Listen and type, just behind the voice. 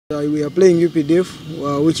We are playing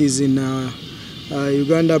UPDF, which is in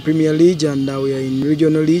Uganda Premier League, and we are in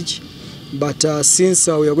Regional League. But since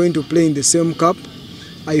we are going to play in the same cup,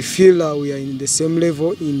 I feel we are in the same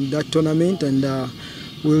level in that tournament, and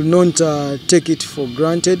we will not take it for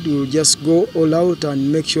granted. We will just go all out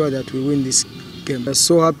and make sure that we win this game. I'm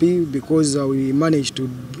so happy because we managed to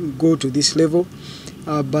go to this level,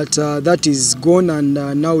 but that is gone, and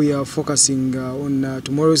now we are focusing on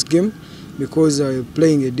tomorrow's game, because we're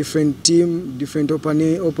playing a different team, different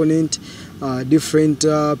opponent, different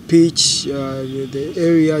pitch, the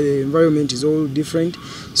area, the environment is all different.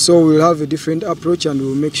 So we'll have a different approach, and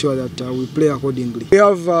we'll make sure that we play accordingly. We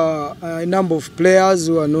have a number of players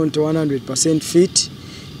who are not 100% fit,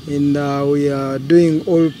 and we are doing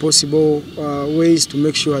all possible ways to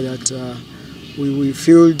make sure that we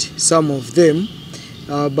field some of them.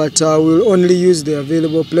 But we'll only use the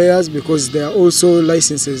available players, because there are also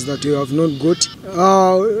licenses that we have not got.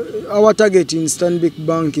 Our target in Stanbic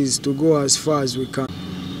Bank is to go as far as we can.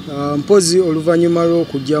 Mpozi oluvanyuma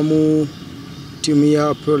lw'okujja mu timu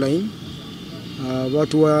ya Proline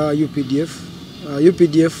batuwa UPDF.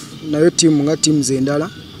 UPDF nayo timu nga timu zendala,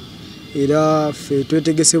 era ffe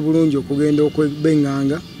twetegese bulungi okugenda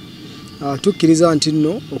okwebenganga. Tukkiriza nti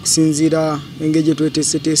nno okusinziira engeri gye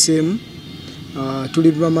tweteeseteeseemu,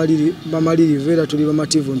 tuli bamalirivu era tuli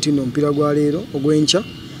bamativu nti nno omupiira gwa leero ogw'enkya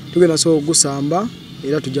tugenda so ogusamba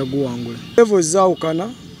era tujja guwangula. Levels zaawukana,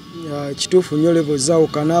 kituufu nnyo levels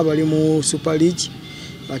zaawukana, bali mu Super League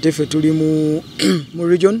ate ffe tuli mu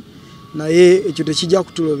region, naye ekyo tekijja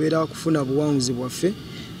kutulobera kufuna buwanguzi bwaffe.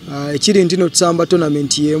 Ekiri nti no tusamba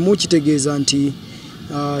tournament y'emu, kitegeeza nti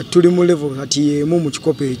tuli mu level kati y'emu mu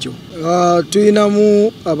kikopo ekyo.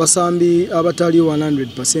 Tulinamu abasambi abatali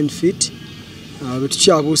 100% fit,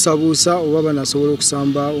 tukyabuusabuusa oba banasobola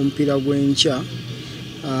okusamba omupiira gw'enkya,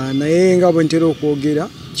 naye nga bwe ntera okwogera,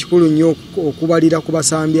 kikulu nnyo okubalira ku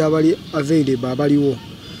basambi abali available abaliwo.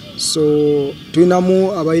 So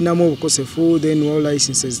tulinamu abalinamu obukosefu, then all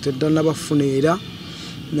licenses tetunnabafuna era,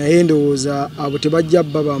 naye ndowooza abo tebajja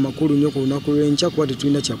baba amakulu nnyo ku lunaku lw'enkya kuba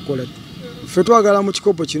tetulina kyakukola. Ffe twagala mu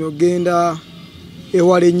kikopo kino genda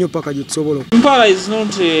ewala ennyo paka gye tusobola. Impala is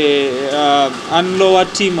not a lower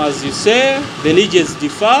team, as you say. The leagues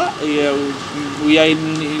differ. We are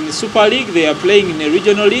in Super League, they are playing in a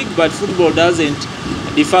regional league, but football doesn't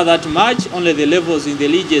differ that much. Only the levels in the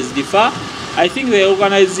leagues differ. I think they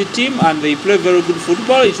organize the team and they play very good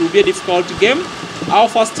football. It will be a difficult game. Our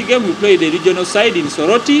first game we played the regional side in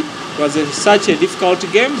Soroti. It was such a difficult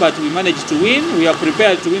game, but we managed to win. We are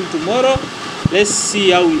prepared to win tomorrow. Let's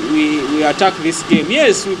see how we attack this game.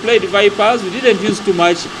 Yes, we played Vipers. We didn't use too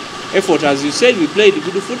much effort, as you said. We played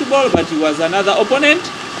good football, but it was another opponent,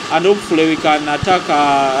 and hopefully we can attack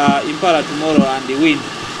Impala tomorrow and win.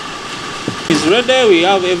 It's ready. We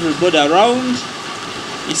have everybody around.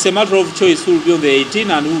 It's a matter of choice who will be on the 18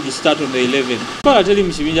 and who will start on the 11. Impala teli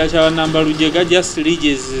mukibinja kya namba lujega just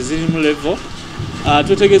leagues ziri mu level.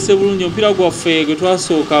 Twetegese bulungi omupiira gwaffe gwe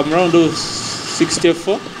twasooka mu round of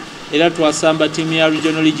 64. Era twasamba timu ya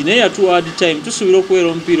Regional League naye yatuwa hard time. Tusuubira okuweera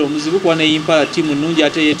omupiira omuzibu kuba ne Impala timu nnungi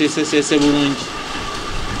ate yeeteeseteese bulungi.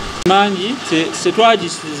 Mangi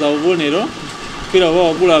tetwagisuuza obubonero, omupiira oba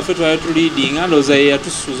wagula waffe twali tuliidinga, ndowooza ye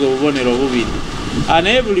yatusuuza obubonero bubiri.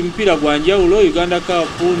 Naye buli mupiira gwa njawulo, Uganda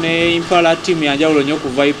Cup ne Impala timu ya njawulo nnyo ku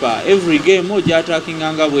Viper. Every game ojja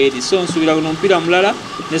attackinganga bweri, so nsuubira guno omupiira mulala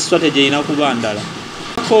ne strategy erina kuba ndala.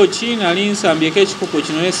 Coach nali nsambyeko ekikopo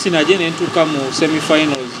kino ne Sinagye ne ntuuka mu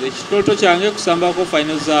semi-finals. Ekitooto kyange kusambako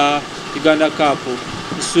finals za Uganda Cup.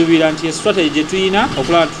 Nsuubira nti strategy gye tulina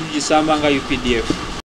okulaba tugisamba nga UPDF.